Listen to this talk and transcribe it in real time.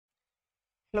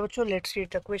Hello, so let's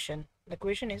read the question. The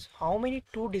question is how many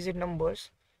two-digit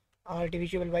numbers are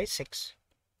divisible by 6?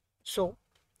 So,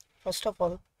 first of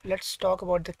all, let's talk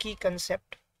about the key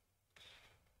concept.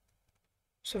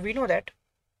 So, we know that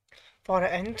for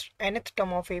nth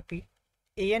term of AP,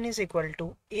 an is equal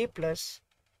to a plus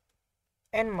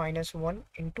n minus 1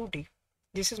 into d.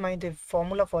 This is the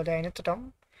formula for the nth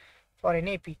term for an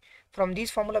AP. From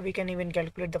this formula, we can even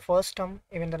calculate the first term,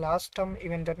 even the last term,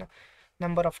 even the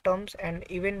number of terms, and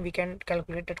even we can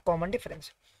calculate the common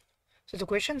difference. So the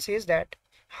question says that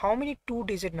how many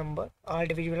two-digit number are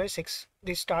divisible by 6?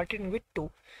 They started with 2.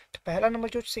 तो पहला number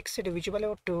जो 6 से divisible है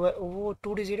वो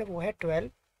 2 digit है, वो है 12.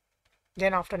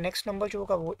 Then after next number जो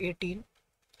होगा वो 18,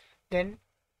 then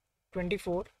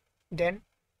 24, then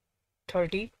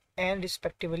 30 and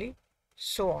respectively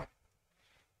so on.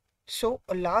 So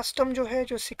last term जो है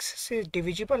जो 6 से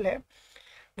डिविजिबल है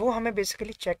वो हमें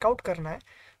बेसिकली चेकआउट करना है.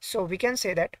 So we can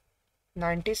say that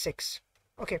 96.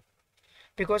 Okay,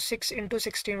 because 6 into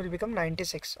 16 will become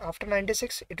 96. After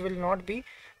 96 it will not be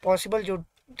possible जो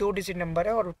दो डिजिट नंबर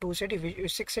है और 2 से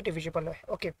 6 से डिविजिबल है.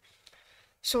 ओके,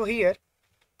 सो हियर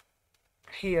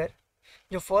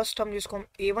जो फर्स्ट टर्म जिसको हम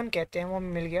a1 कहते हैं वो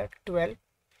हमें मिल गया 12,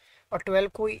 और 12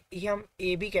 को ही हम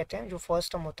a भी कहते हैं जो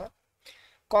फर्स्ट टर्म होता है.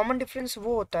 कॉमन डिफरेंस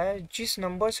वो होता है जिस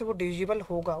नंबर से वो डिविजिबल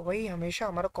होगा वही हमेशा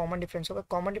हमारा कॉमन डिफरेंस होगा.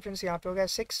 कॉमन डिफरेंस यहाँ पे हो गया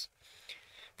 6.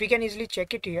 We can easily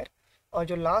check it here. और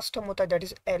जो लास्ट टर्म होता है दैट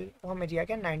इज L, वो हमें दिया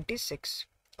गया 96.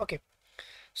 Okay,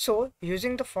 so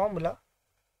using the formula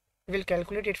will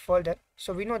calculate it further.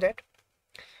 So we know that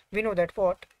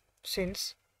what,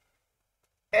 since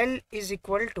L is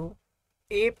equal to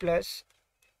a plus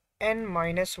n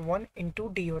minus 1 into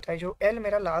D होता है. जो L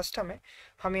मेरा लास्ट टर्म है,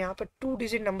 हमें यहाँ पर टू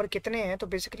डिजिट नंबर कितने हैं तो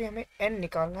बेसिकली हमें n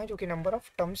निकालना है जो कि नंबर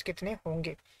ऑफ टर्म्स कितने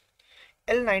होंगे.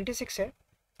 L 96 है,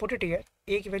 पुट इट हियर.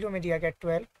 a की वैल्यू हमें दिया गया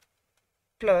 12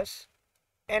 प्लस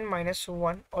n माइनस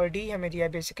 1 और d हमें दिया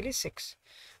है बेसिकली 6.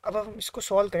 अब हम इसको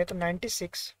सॉल्व करें तो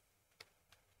 96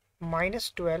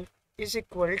 minus 12 is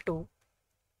equal to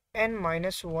n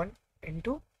minus 1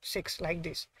 into 6 like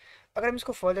this. अगर हम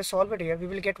इसको फर्दर सॉल्व करें वी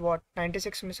विल गेट व्हाट,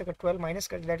 96 में से अगर 12 माइनस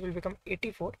कर that will become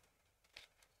 84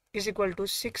 is equal to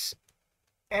 6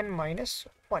 n minus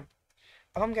 1.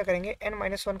 अब हम क्या करेंगे, n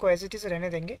माइनस 1 को एज इट इज रहने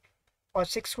देंगे और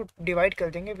 6 को डिवाइड कर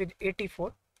देंगे विद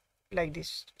 84 लाइक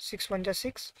दिस. 6 1 जा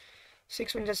 6,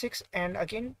 6 1 6 and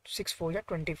again 6 4 ja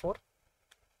 24.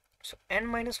 So n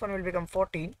minus 1 will become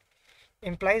 14,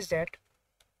 implies that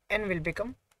n will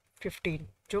become 15,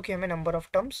 जो कि हमें number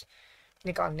of terms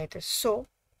निकालने थे. So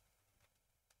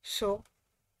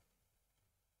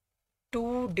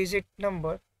two digit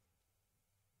number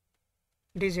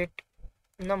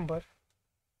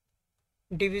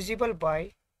divisible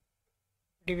by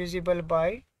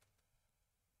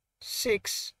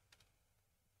 6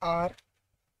 are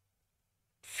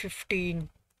 15.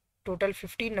 Total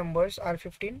 15 numbers are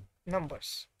 15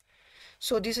 numbers.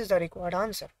 So this is the required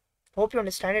answer. Hope you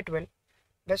understand it well.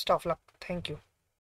 Best of luck. Thank you.